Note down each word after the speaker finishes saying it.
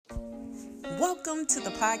Welcome to the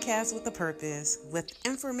podcast with a purpose, with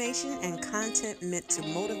information and content meant to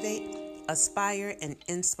motivate, aspire, and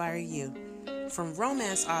inspire you. From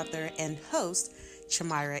romance author and host,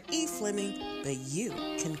 M.A.I, but you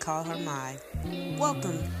can call her M.A.I.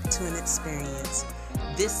 Welcome to an experience.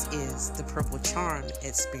 This is the Purple Charm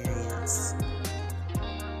Experience.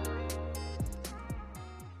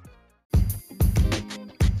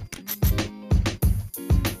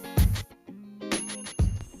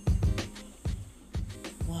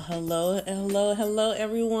 Hello,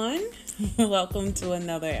 everyone. Welcome to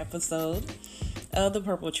another episode of the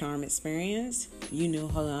Purple Charm Experience. You know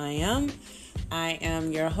who I am. I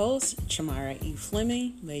am your host,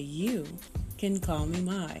 M.A.I, but you can call me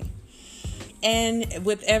M.A.I. And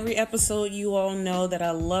with every episode, you all know that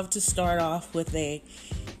I love to start off with a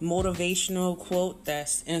motivational quote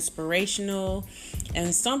that's inspirational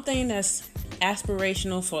and something that's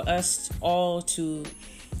aspirational for us all to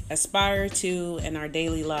aspire to in our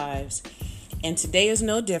daily lives. And today is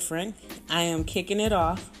no different. I am kicking it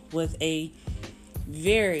off with a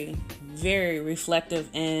very, very reflective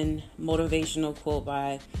and motivational quote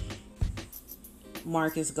by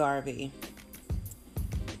Marcus Garvey.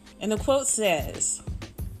 And the quote says,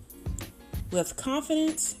 "With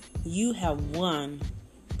confidence, you have won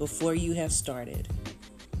before you have started."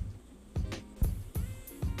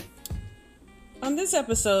 On this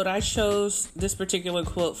episode, I chose this particular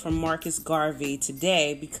quote from Marcus Garvey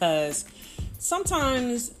today because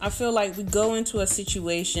sometimes I feel like we go into a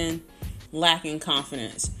situation lacking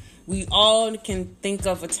confidence. We all can think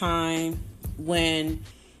of a time when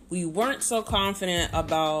we weren't so confident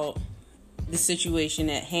about the situation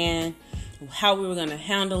at hand, how we were going to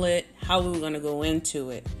handle it, how we were going to go into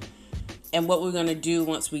it, and what we're going to do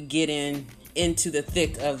once we get into the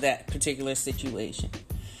thick of that particular situation.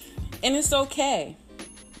 And it's okay,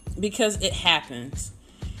 because it happens.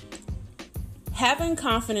 Having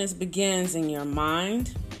confidence begins in your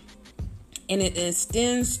mind, and it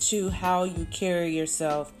extends to how you carry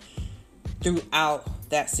yourself throughout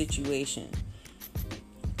that situation.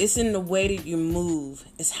 It's in the way that you move.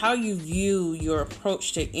 It's how you view your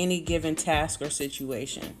approach to any given task or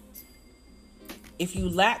situation. If you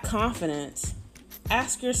lack confidence,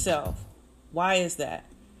 ask yourself, why is that?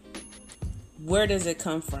 Where does it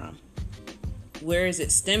come from? Where is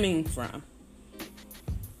it stemming from?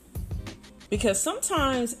 Because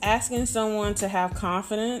sometimes asking someone to have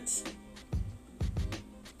confidence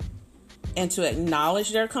and to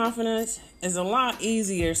acknowledge their confidence is a lot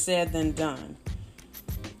easier said than done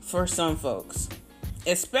for some folks,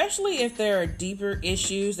 especially if there are deeper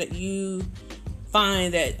issues that you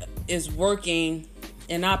find that is working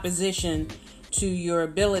in opposition to your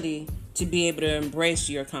ability to be able to embrace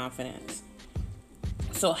your confidence.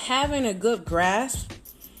 So having a good grasp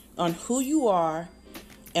on who you are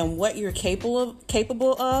and what you're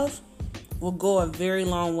capable of will go a very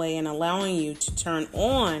long way in allowing you to turn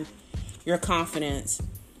on your confidence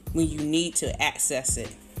when you need to access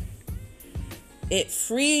it. It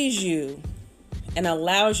frees you and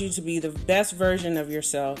allows you to be the best version of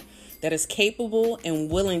yourself that is capable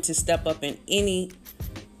and willing to step up in any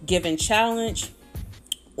given challenge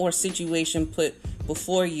or situation put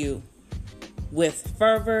before you with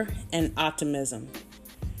fervor and optimism.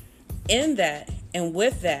 In that and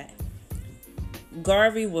with that,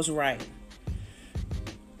 Garvey was right.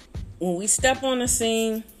 When we step on the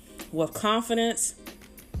scene with confidence,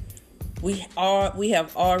 we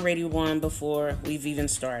have already won before we've even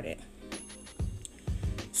started.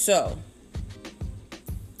 So,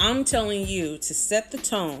 I'm telling you to set the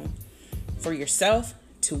tone for yourself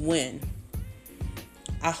to win.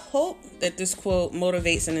 I hope that this quote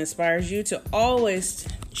motivates and inspires you to always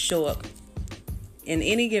show up in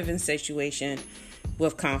any given situation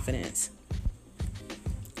with confidence.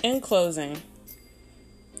 In closing,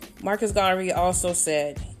 Marcus Garvey also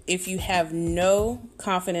said, if you have no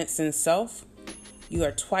confidence in self, you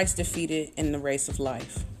are twice defeated in the race of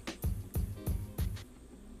life.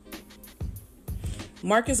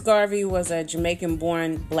 Marcus Garvey was a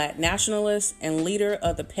Jamaican-born Black nationalist and leader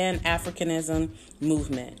of the Pan-Africanism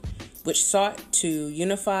movement, which sought to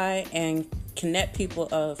unify and connect people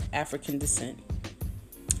of African descent.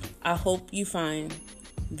 I hope you find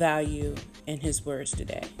value in his words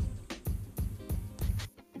today.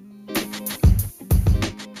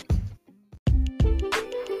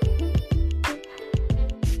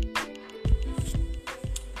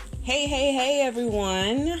 Hey,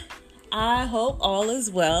 everyone. I hope all is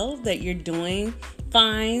well, that you're doing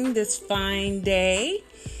fine this fine day,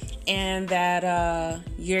 and that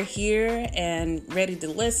you're here and ready to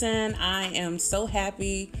listen. I am so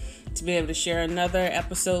happy to be able to share another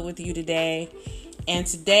episode with you today. And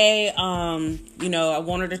today, I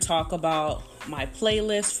wanted to talk about my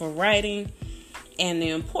playlist for writing and the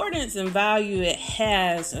importance and value it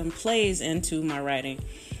has and plays into my writing.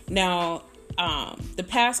 Now, the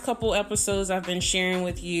past couple episodes I've been sharing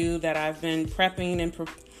with you that I've been prepping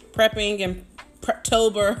and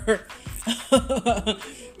Preptober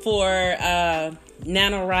for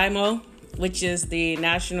NaNoWriMo, which is the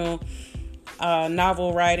National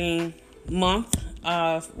Novel Writing Month,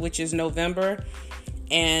 which is November.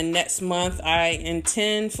 And next month, I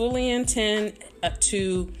fully intend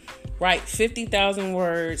to write 50,000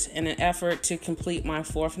 words in an effort to complete my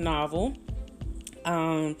fourth novel,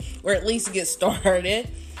 or at least get started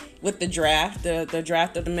with the draft, the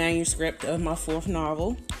draft of the manuscript of my fourth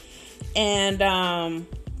novel. And, I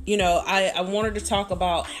wanted to talk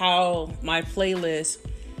about how my playlist,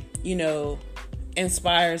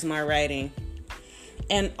 inspires my writing.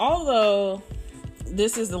 And although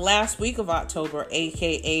this is the last week of October,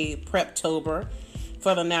 aka Preptober,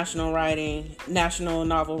 for the National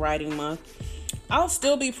Novel Writing Month, I'll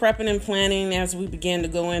still be prepping and planning as we begin to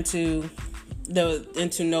go into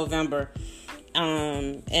November.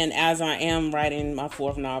 And as I am writing my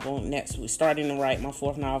fourth novel next week, starting to write my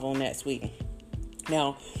fourth novel next week.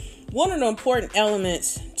 Now, one of the important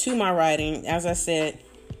elements to my writing, as I said,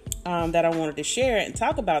 that I wanted to share and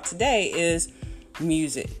talk about today is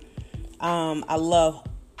music. I love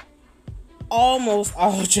almost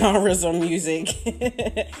all genres of music,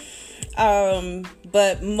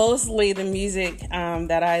 but mostly the music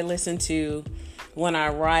that I listen to when I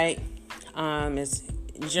write is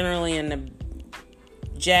generally in the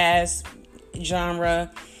jazz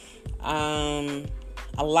genre, a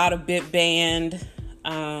lot of big band,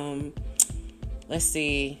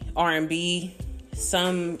 R&B,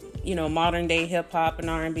 some, modern day hip hop and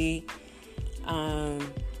R&B.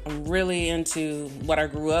 I'm really into what I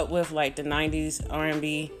grew up with, like the 90s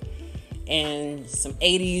R&B and some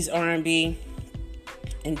 80s R&B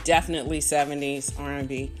and definitely 70s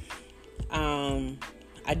R&B.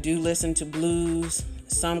 I do listen to blues,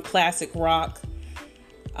 some classic rock,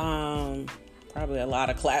 probably a lot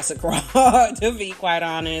of classic rock to be quite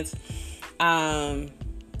honest.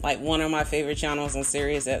 Like one of my favorite channels on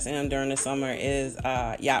Sirius XM during the summer is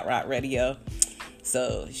Yacht Rock Radio.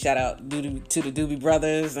 So shout out to the Doobie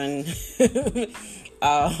Brothers and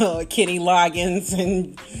Kenny Loggins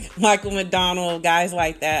and Michael McDonald, guys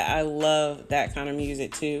like that. I love that kind of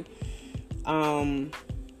music too.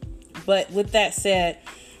 But with that said,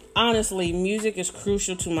 honestly, music is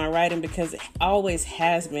crucial to my writing because it always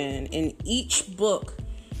has been. In each book,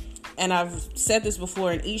 and I've said this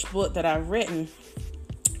before, in each book that I've written,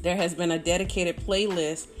 there has been a dedicated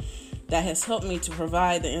playlist that has helped me to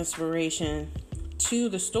provide the inspiration to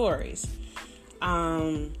the stories.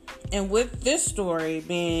 And with this story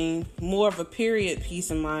being more of a period piece,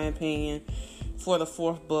 in my opinion, for the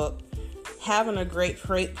fourth book, having a great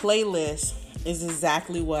playlist is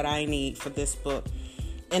exactly what I need for this book.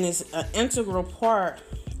 And it's an integral part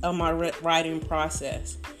of my writing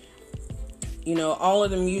process. All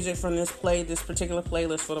of the music from this particular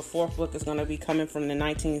playlist for the fourth book is going to be coming from the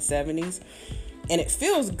 1970s. And it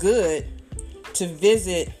feels good to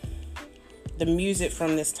visit the music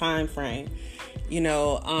from this time frame.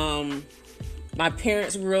 My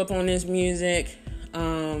parents grew up on this music.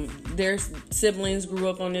 Their siblings grew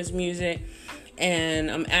up on this music.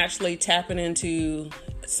 And I'm actually tapping into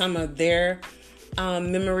some of their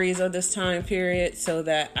memories of this time period so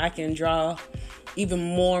that I can draw even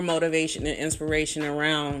more motivation and inspiration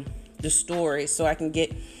around the story, so I can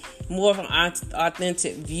get more of an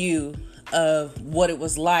authentic view of what it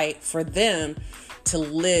was like for them to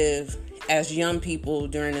live as young people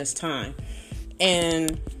during this time.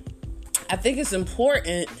 And I think it's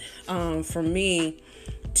important for me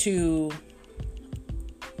to,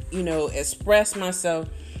 express myself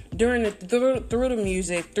through the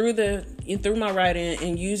music, through my writing,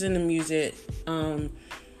 and using the music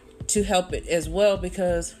to help it as well,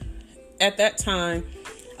 because at that time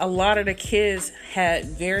a lot of the kids had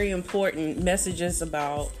very important messages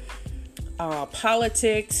about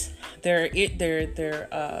politics, their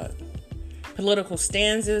political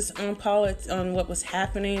stances on what was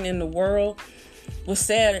happening in the world was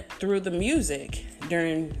said through the music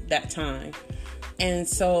during that time. And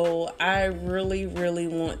so I really, really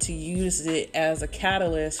want to use it as a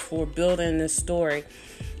catalyst for building this story,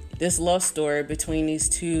 this love story between these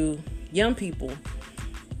two young people.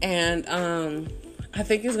 And I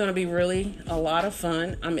think it's going to be really a lot of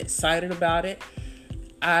fun. I'm excited about it.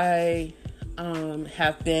 I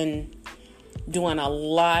have been doing a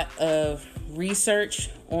lot of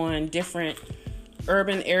research on different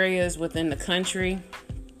urban areas within the country,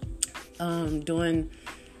 doing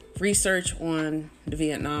research on the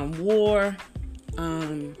Vietnam War,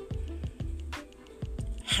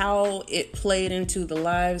 how it played into the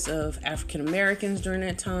lives of African Americans during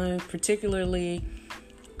that time, particularly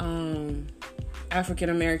African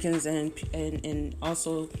Americans and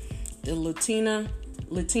also the Latino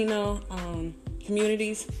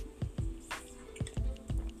communities.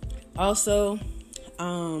 Also,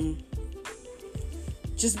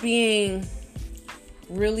 just being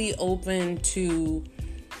really open to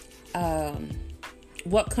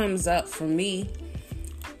what comes up for me.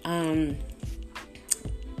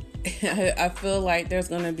 I feel like there's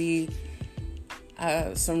going to be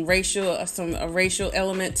a racial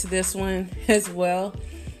element to this one as well,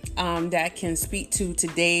 that can speak to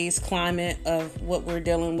today's climate of what we're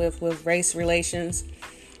dealing with race relations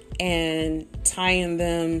and tying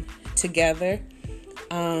them together,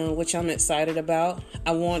 which I'm excited about.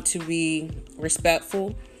 I want to be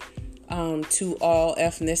respectful to all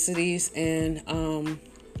ethnicities and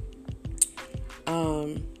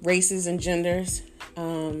races and genders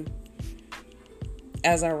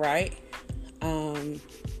as I write.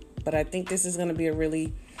 But I think this is going to be a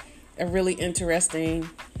really interesting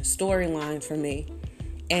storyline for me,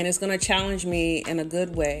 and it's going to challenge me in a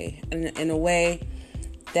good way, in a way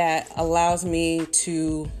that allows me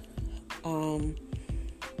to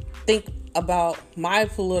think about my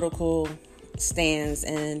political stands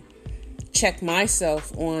and check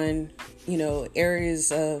myself on,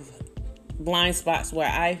 areas of blind spots where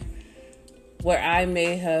I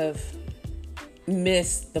may have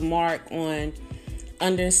missed the mark on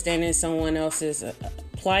understanding someone else's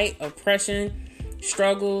plight, oppression,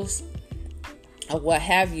 struggles, or what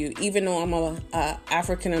have you. Even though I'm a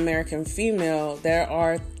African American female, there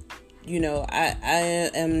are, I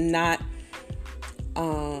am not,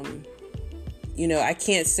 I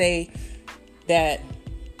can't say that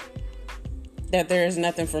there is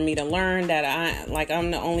nothing for me to learn, that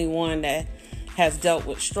I'm the only one that has dealt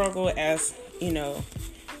with struggle as,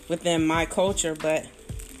 within my culture, but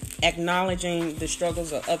acknowledging the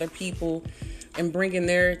struggles of other people and bringing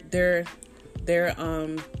their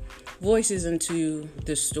voices into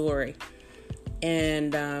the story,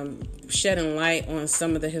 and shedding light on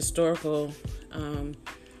some of the historical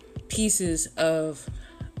pieces of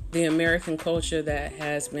the American culture that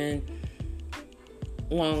has been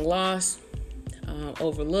long lost,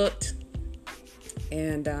 overlooked,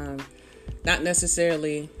 and not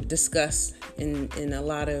necessarily discussed in a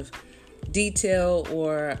lot of detail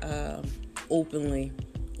or openly,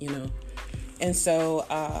 And so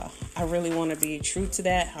I really want to be true to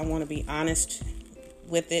that. I want to be honest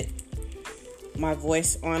with it, my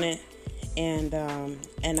voice on it, and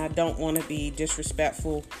I don't want to be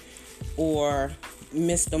disrespectful or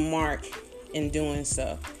miss the mark in doing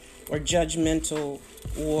so, or judgmental,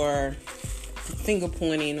 or finger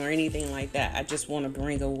pointing, or anything like that. I just want to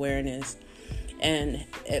bring awareness, and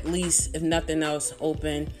at least, if nothing else,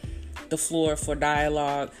 open the floor for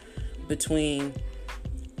dialogue between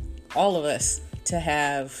all of us to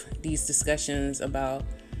have these discussions about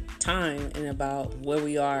time and about where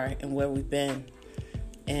we are and where we've been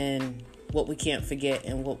and what we can't forget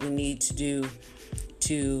and what we need to do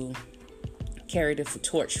to carry the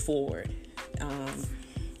torch forward,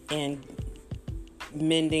 and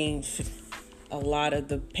mending a lot of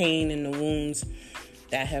the pain and the wounds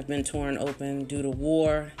that have been torn open due to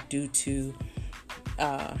war, due to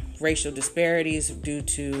racial disparities, due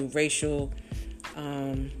to racial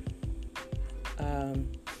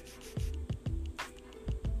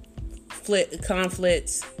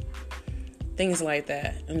conflicts, things like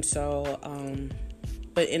that. And so,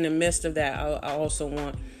 but in the midst of that, I also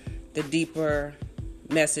want the deeper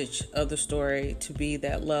message of the story to be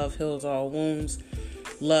that love heals all wounds.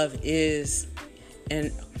 Love is and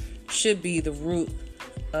should be the root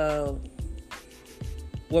of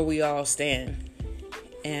where we all stand.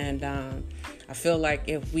 And I feel like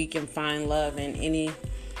if we can find love in any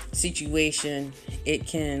situation, it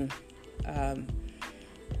can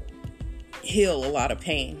heal a lot of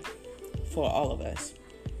pain for all of us.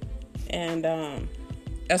 And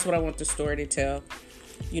that's what I want the story to tell.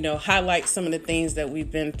 Highlight some of the things that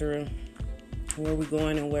we've been through, where we're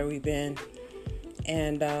going and where we've been,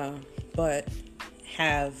 and but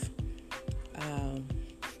have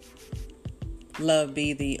love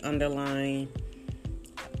be the underlying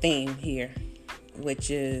theme here, which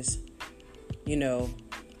is,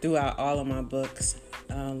 throughout all of my books,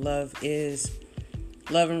 love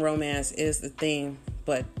and romance is the theme,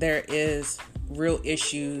 but there is real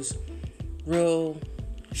issues, real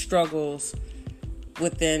struggles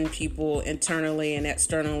within people internally and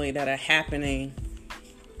externally that are happening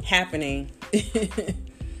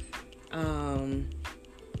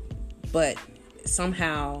But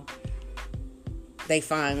somehow they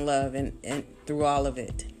find love and through all of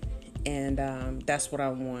it. And that's what I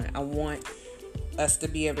want. I want us to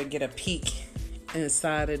be able to get a peek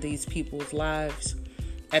inside of these people's lives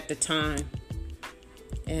at the time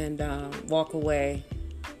and walk away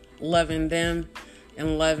loving them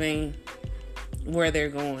and loving where they're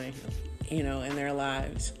going, in their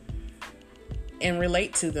lives, and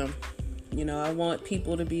relate to them. I want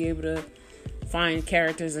people to be able to find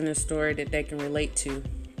characters in a story that they can relate to.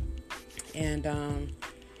 And I'm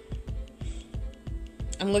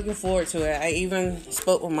looking forward to it. I even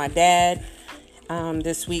spoke with my dad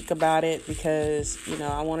this week about it because,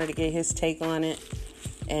 I wanted to get his take on it.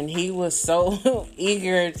 And he was so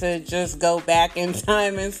eager to just go back in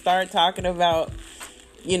time and start talking about,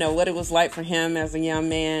 what it was like for him as a young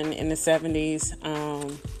man in the 70s,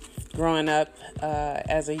 growing up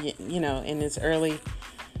as in his early,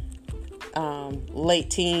 late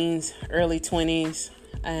teens, early 20s,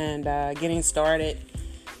 and getting started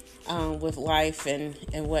with life and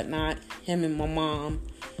whatnot, him and my mom.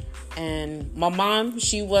 And my mom,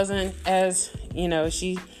 she wasn't as,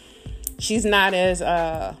 she's not as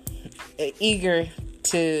eager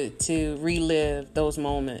to relive those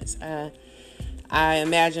moments. I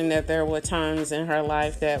imagine that there were times in her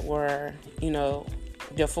life that were,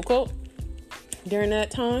 difficult during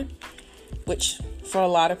that time, which for a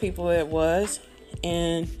lot of people it was.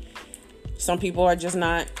 And some people are just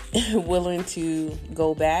not willing to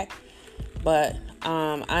go back. But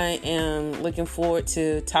I am looking forward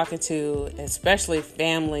to talking to especially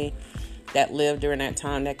family that lived during that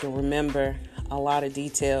time that can remember a lot of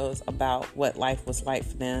details about what life was like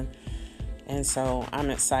for them. And so I'm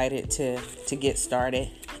excited to get started.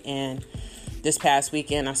 And this past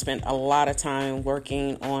weekend, I spent a lot of time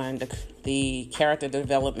working on the character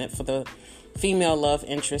development for the female love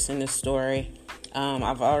interest in this story.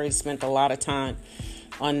 I've already spent a lot of time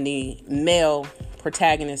on the male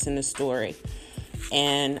protagonist in the story.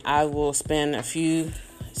 And I will spend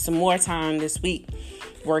some more time this week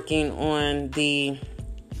working on the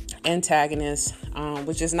antagonist,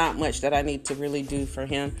 which is not much that I need to really do for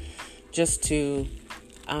him, just to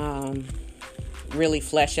really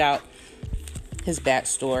flesh out his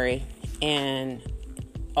backstory and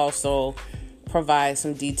also provide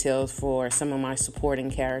some details for some of my supporting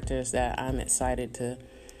characters that I'm excited to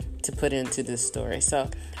put into this story. So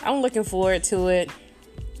I'm looking forward to it.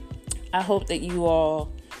 I hope that you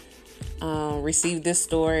all receive this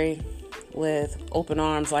story with open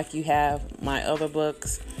arms like you have my other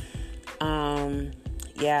books.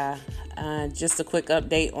 Just a quick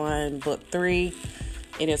update on book 3.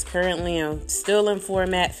 It is currently still in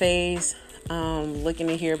format phase. Looking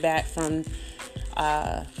to hear back from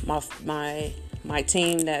my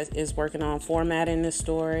team that is working on formatting this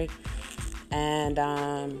story. And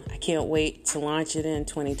I can't wait to launch it in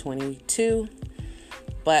 2022.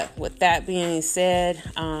 But with that being said,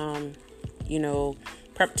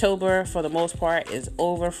 Preptober for the most part is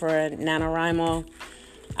over for NaNoWriMo.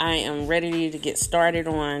 I am ready to get started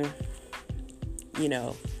on,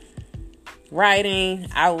 writing.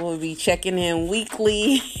 I will be checking in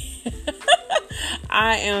weekly.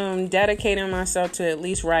 I am dedicating myself to at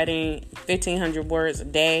least writing 1,500 words a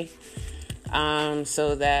day,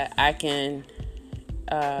 so that I can,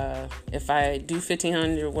 if I do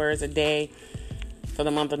 1,500 words a day for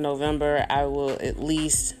the month of November, I will at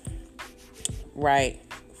least write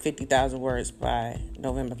 50,000 words by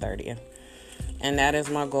November 30th. And that is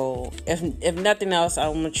my goal. If nothing else,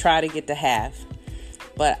 I'm going to try to get to half.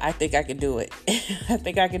 But I think I could do it. I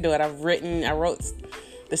think I could do it. I wrote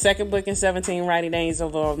the second book in 17 writing days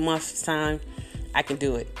over a month's time. I can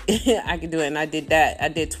do it. I can do it. And I did that. I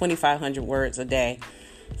did 2,500 words a day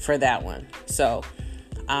for that one. So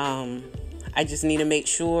I just need to make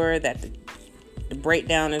sure that the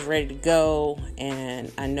breakdown is ready to go.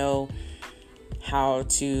 And I know how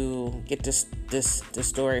to get this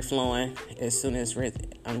story flowing as soon as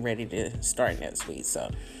I'm ready to start next week. So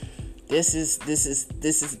this is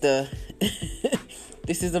the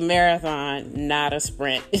this is a marathon, not a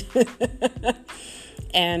sprint.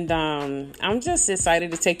 And I'm just excited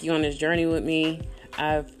to take you on this journey with me.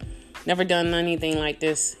 I've never done anything like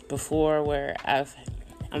this before, where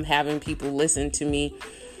I'm having people listen to me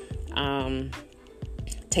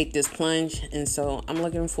take this plunge. And so I'm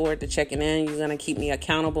looking forward to checking in. You're going to keep me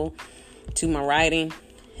accountable to my writing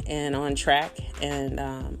and on track. And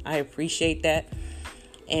I appreciate that.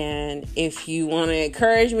 And if you want to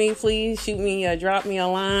encourage me, please drop me a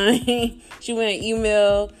line, shoot me an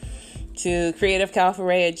email to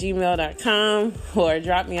creativecalfaray@gmail.com, or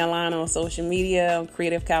drop me a line on social media on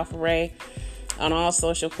Creative Calfaray. on all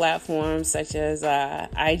social platforms such as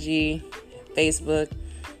IG, Facebook,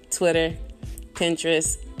 Twitter,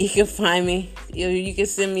 Pinterest. You can find me. You can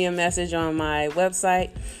send me a message on my website,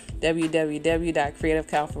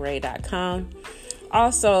 www.creativecalforay.com.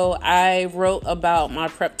 Also, I wrote about my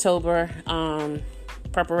Preptober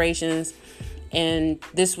preparations in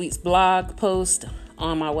this week's blog post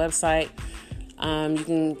on my website. You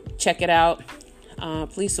can check it out.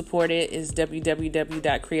 Please support it. It's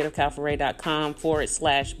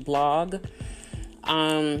www.creativecalforay.com/blog.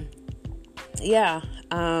 I'm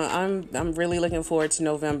really looking forward to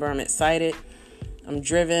November. I'm excited. I'm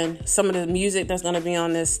driven. Some of the music that's going to be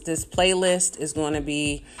on this playlist is going to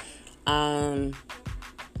be, the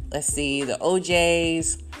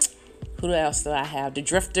OJs. Who else do I have? The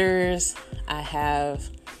Drifters. I have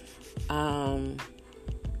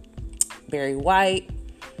Barry White.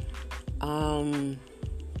 I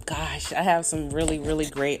have some really, really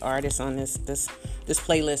great artists on this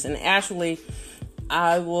playlist. And actually,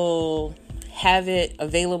 I will have it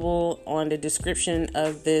available on the description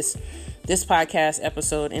of this podcast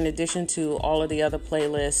episode, in addition to all of the other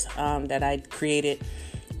playlists that I created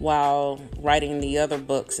while writing the other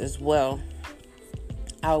books as well.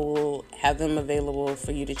 I will have them available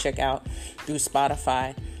for you to check out through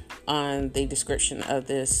Spotify on the description of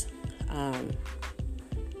this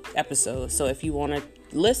episode. So if you want to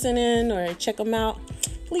listen in or check them out,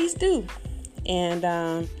 please do.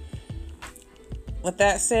 And with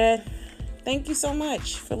that said, thank you so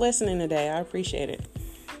much for listening today. I appreciate it.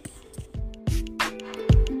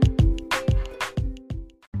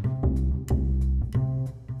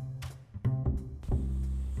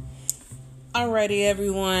 Alrighty,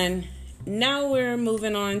 everyone. Now we're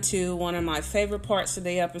moving on to one of my favorite parts of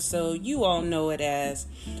the episode. You all know it as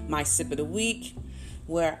my sip of the week,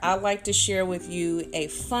 where I like to share with you a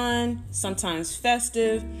fun, sometimes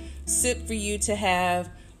festive sip for you to have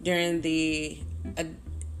during the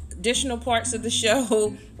additional parts of the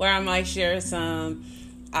show, where I might share some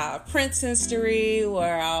Prince history,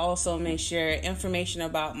 where I also may share information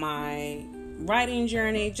about my writing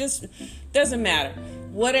journey. Just doesn't matter.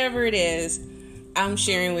 Whatever it is, I'm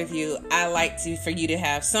sharing with you. I like for you to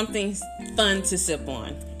have something fun to sip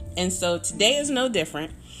on. And so today is no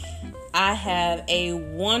different. I have a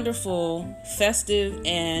wonderful, festive,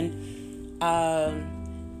 and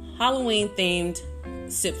Halloween themed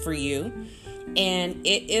sip for you. And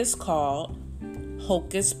it is called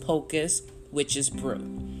Hocus Pocus Witch's Brew.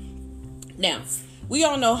 Now, we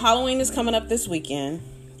all know Halloween is coming up this weekend.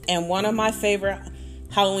 And one of my favorite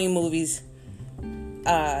Halloween movies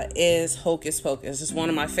is Hocus Pocus. It's one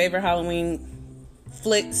of my favorite Halloween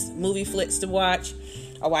movie flicks to watch.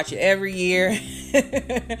 I watch it every year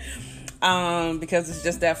because it's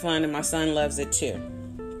just that fun, and my son loves it too.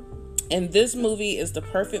 And this movie is the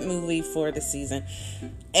perfect movie for the season.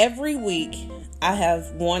 Every week, I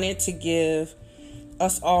have wanted to give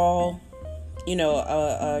us all,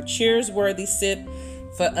 a cheers-worthy sip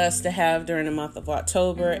for us to have during the month of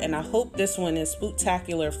October, and I hope this one is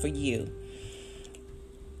spooktacular for you.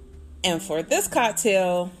 And for this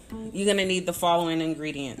cocktail, you're going to need the following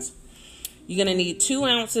ingredients. You're going to need 2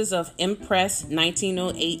 ounces of Impress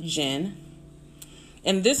 1908 gin.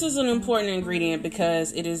 And this is an important ingredient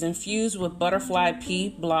because it is infused with butterfly pea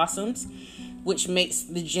blossoms, which makes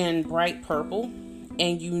the gin bright purple.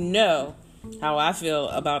 And you know how I feel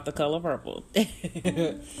about the color purple.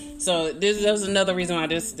 So this is another reason why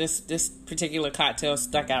this particular cocktail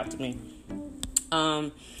stuck out to me.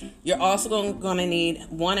 You're also going to need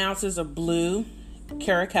 1 ounce of blue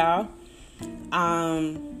caracal,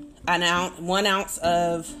 1 ounce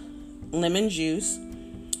of lemon juice.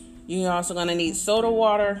 You're also going to need soda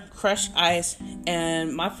water, crushed ice,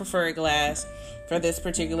 and my preferred glass for this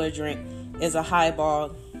particular drink is a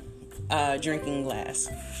highball drinking glass.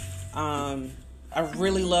 I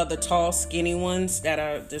really love the tall, skinny ones that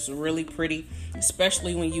are just really pretty,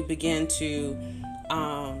 especially when you begin to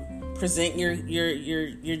present your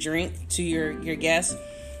drink to your guests.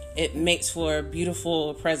 It makes for a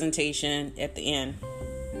beautiful presentation at the end.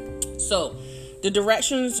 So the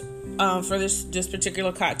directions for this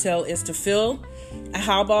particular cocktail is to fill a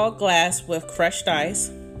highball glass with crushed ice.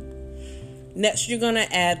 Next, you're going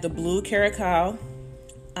to add the blue caracal,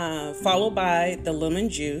 followed by the lemon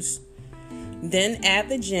juice. Then add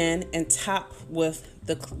the gin and top with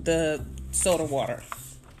the soda water.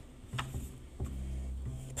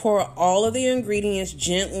 Pour all of the ingredients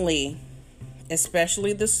gently,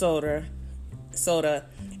 especially the soda,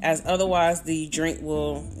 as otherwise the drink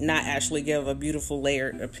will not actually give a beautiful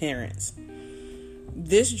layered appearance.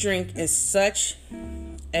 This drink is such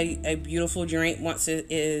a beautiful drink once it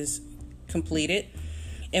is completed.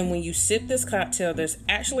 And when you sip this cocktail, there's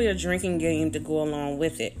actually a drinking game to go along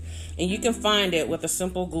with it. And you can find it with a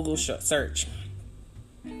simple Google search.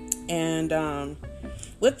 And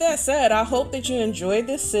with that said, I hope that you enjoyed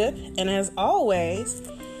this sip. And as always,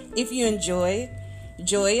 if you enjoy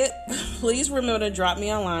it, please remember to drop me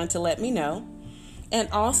a line to let me know. And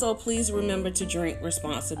also, please remember to drink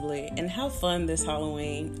responsibly and have fun this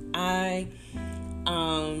Halloween. I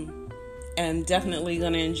am definitely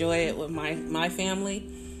going to enjoy it with my family.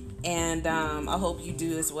 And I hope you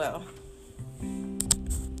do as well.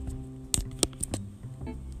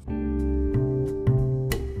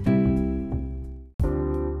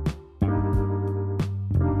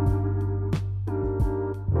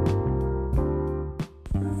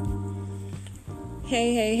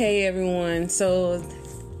 Hey everyone. So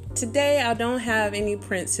today I don't have any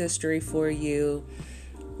Prince history for you.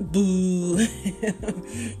 Boo.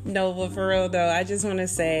 No, but for real though, I just want to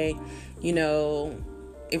say,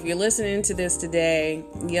 if you're listening to this today,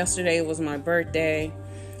 yesterday was my birthday,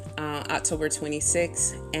 October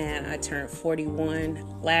 26th, and I turned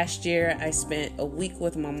 41. Last year I spent a week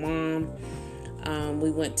with my mom. We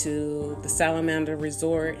went to the Salamander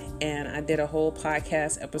Resort, and I did a whole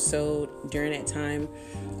podcast episode during that time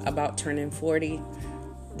about turning 40.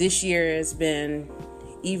 This year has been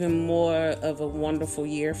even more of a wonderful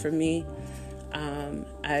year for me.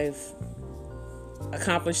 I've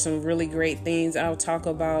accomplished some really great things. I'll talk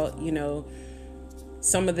about,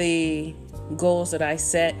 some of the goals that I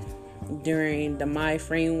set during the M.A.I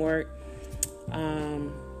framework.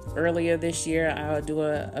 Earlier this year, I'll do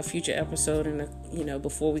a future episode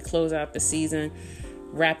before we close out the season,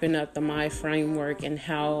 wrapping up the M.A.I framework and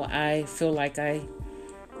how I feel like I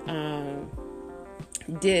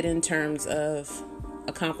did in terms of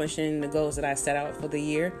accomplishing the goals that I set out for the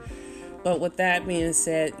year. But with that being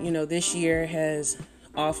said, this year has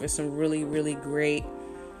offered some really, really great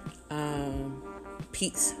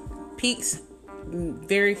peaks,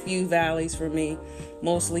 very few valleys for me,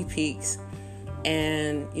 mostly peaks.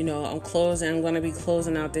 And, I'm going to be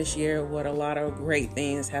closing out this year with a lot of great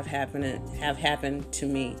things have happened to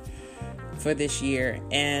me for this year.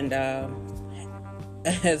 And,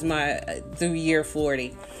 through year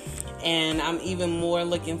 40. And I'm even more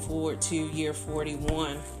looking forward to year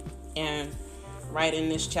 41 and writing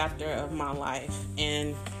this chapter of my life.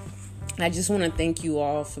 And I just want to thank you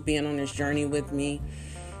all for being on this journey with me,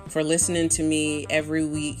 for listening to me every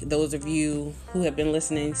week. Those of you who have been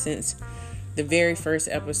listening since the very first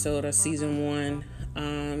episode of season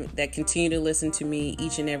 1, that continue to listen to me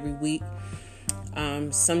each and every week.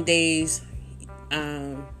 Some days,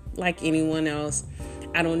 like anyone else,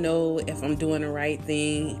 I don't know if I'm doing the right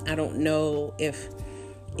thing. I don't know if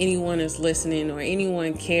anyone is listening or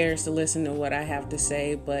anyone cares to listen to what I have to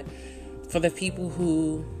say. But for the people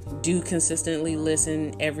who do consistently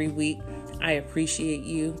listen every week, I appreciate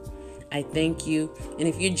you. I thank you. And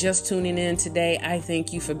if you're just tuning in today, I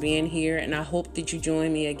thank you for being here. And I hope that you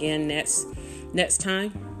join me again next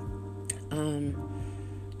time.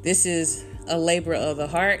 This is a labor of the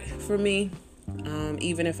heart for me.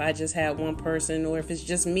 Even if I just had one person, or if it's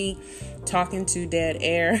just me talking to dead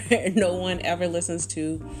air, no one ever listens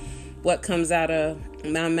to what comes out of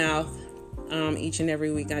my mouth each and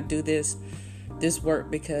every week. I do this work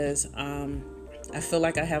because I feel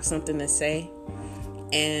like I have something to say,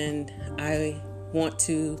 and I want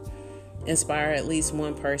to inspire at least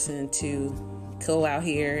one person to go out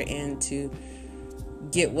here and to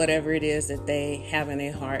get whatever it is that they have in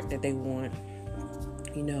their heart that they want.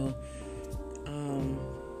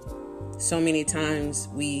 So many times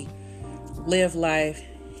we live life,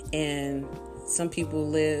 and some people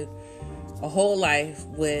live a whole life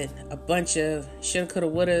with a bunch of shoulda, coulda,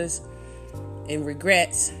 wouldas and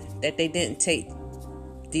regrets that they didn't take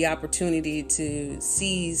the opportunity to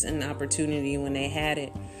seize an opportunity when they had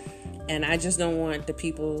it. And I just don't want the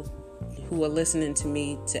people who are listening to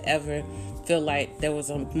me to ever feel like there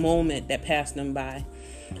was a moment that passed them by.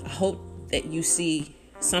 I hope that you see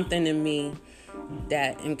something in me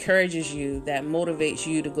that encourages you, that motivates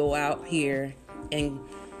you to go out here and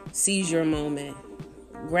seize your moment,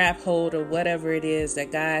 grab hold of whatever it is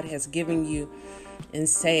that God has given you and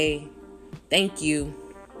say thank you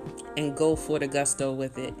and go for the gusto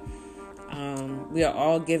with it. We are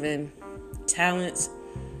all given talents,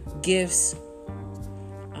 gifts,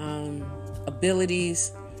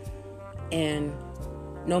 abilities, and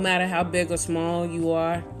no matter how big or small you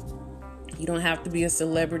are, you don't have to be a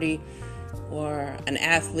celebrity or an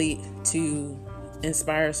athlete to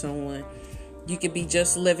inspire someone. You could be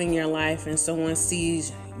just living your life and someone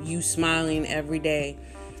sees you smiling every day,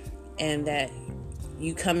 and that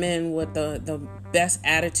you come in with the best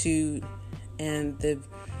attitude and the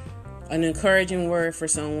an encouraging word for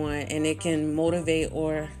someone, and it can motivate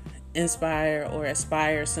or inspire or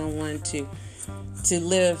aspire someone to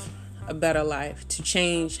live a better life, to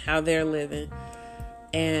change how they're living.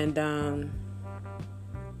 And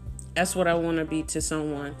that's what I want to be to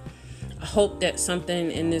someone. I hope that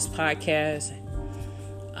something in this podcast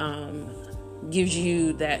gives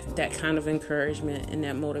you that kind of encouragement and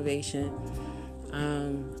that motivation.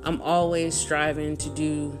 I'm always striving to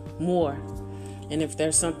do more. And if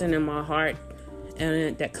there's something in my heart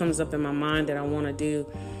and that comes up in my mind that I want to do,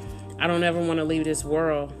 I don't ever want to leave this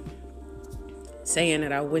world saying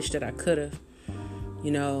that I wish that I could have.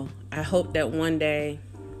 I hope that one day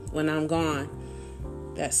when I'm gone,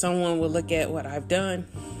 that someone will look at what I've done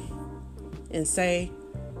and say,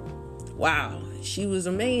 wow, she was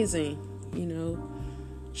amazing.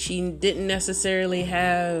 She didn't necessarily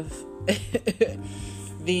have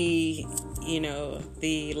the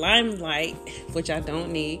limelight, which I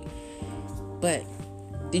don't need, but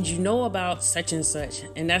did you know about such and such?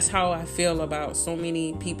 And that's how I feel about so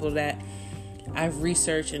many people that I've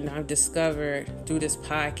researched and I've discovered through this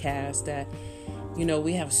podcast, that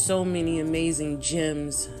we have so many amazing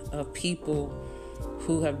gems of people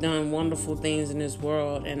who have done wonderful things in this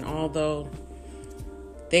world. And although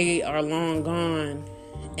they are long gone,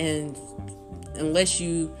 and unless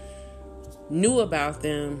you knew about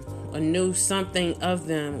them or knew something of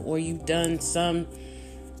them, or you've done some,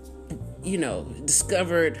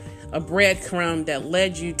 discovered a breadcrumb that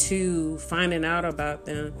led you to finding out about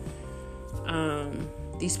them,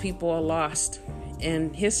 these people are lost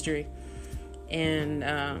in history. And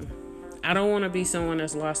I don't want to be someone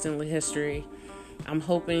that's lost in history. I'm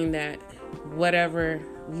hoping that whatever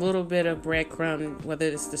little bit of breadcrumb, whether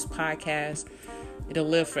it's this podcast, it'll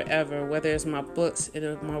live forever. Whether it's my books,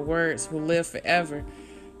 my words will live forever.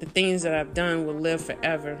 The things that I've done will live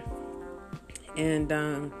forever, and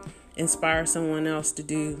inspire someone else to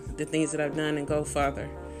do the things that I've done and go further.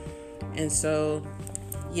 And so,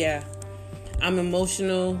 yeah, I'm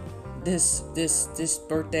emotional this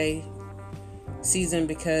birthday season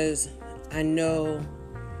because I know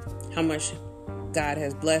how much God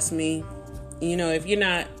has blessed me. If you're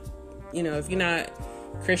not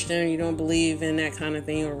Christian, you don't believe in that kind of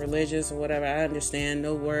thing, or religious or whatever, I understand,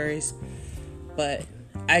 no worries. But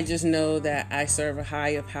I just know that I serve a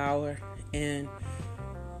higher power, and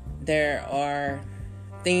there are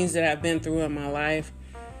things that I've been through in my life.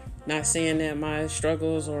 Not saying that my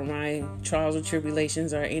struggles or my trials or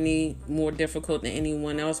tribulations are any more difficult than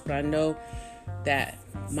anyone else, but I know that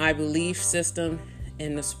my belief system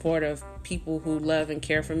and the support of people who love and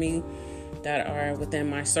care for me, that are within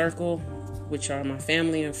my circle, which are my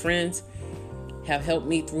family and friends, have helped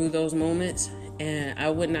me through those moments. And I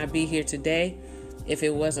would not be here today if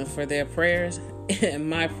it wasn't for their prayers and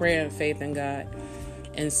my prayer and faith in God.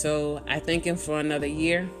 And so I thank Him for another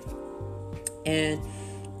year. And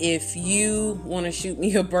if you want to shoot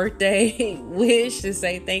me a birthday wish to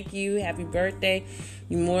say thank you, happy birthday,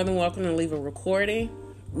 you're more than welcome to leave a recording.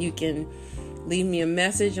 You can leave me a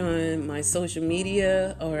message on my social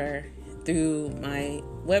media or through my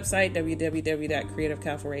website,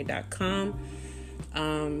 www.creativecalforay.com.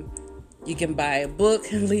 You can buy a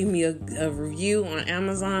book and leave me a review on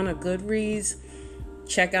Amazon or Goodreads.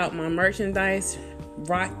 Check out my merchandise.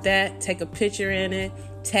 Rock that. Take a picture in it.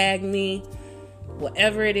 Tag me.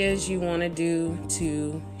 Whatever it is you want to do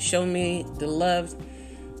to show me the love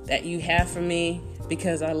that you have for me,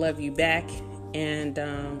 because I love you back. And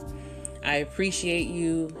I appreciate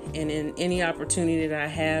you, and in any opportunity that I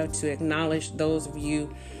have to acknowledge those of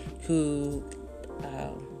you who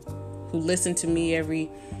listen to me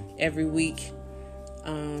every week,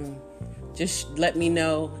 just let me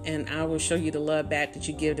know, and I will show you the love back that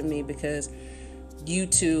you give to me, because you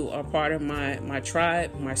too are part of my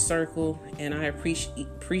tribe, my circle, and I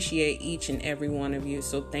appreciate each and every one of you.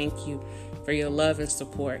 So thank you for your love and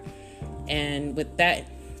support. And with that,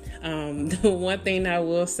 the one thing I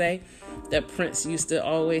will say that Prince used to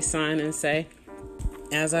always sign and say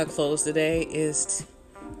as I close today is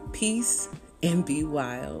peace and be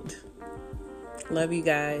wild. Love you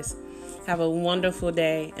guys. Have a wonderful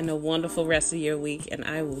day and a wonderful rest of your week, and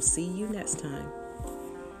I will see you next time.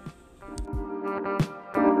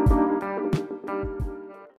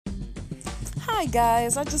 Hi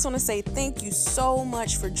guys, I just want to say thank you so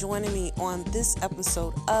much for joining me on this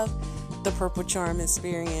episode of the Purple Charm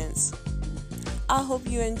Experience. I hope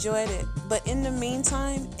you enjoyed it, but in the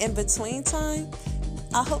meantime, in between time,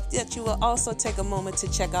 I hope that you will also take a moment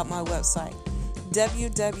to check out my website,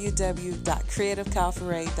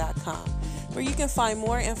 www.creativecalforay.com, where you can find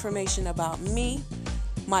more information about me,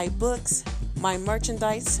 my books, my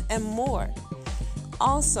merchandise, and more.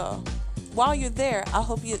 Also, while you're there, I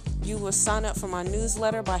hope you will sign up for my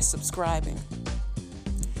newsletter by subscribing.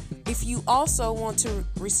 If you also want to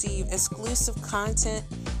receive exclusive content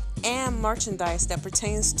and merchandise that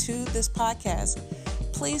pertains to this podcast,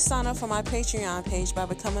 please sign up for my Patreon page by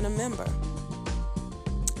becoming a member.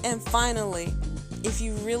 And finally, if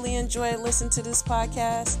you really enjoy listening to this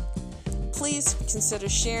podcast, please consider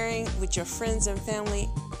sharing with your friends and family.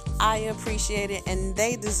 I appreciate it, and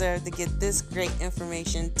they deserve to get this great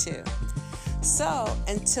information too. So,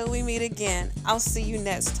 until we meet again, I'll see you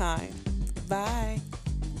next time. Bye.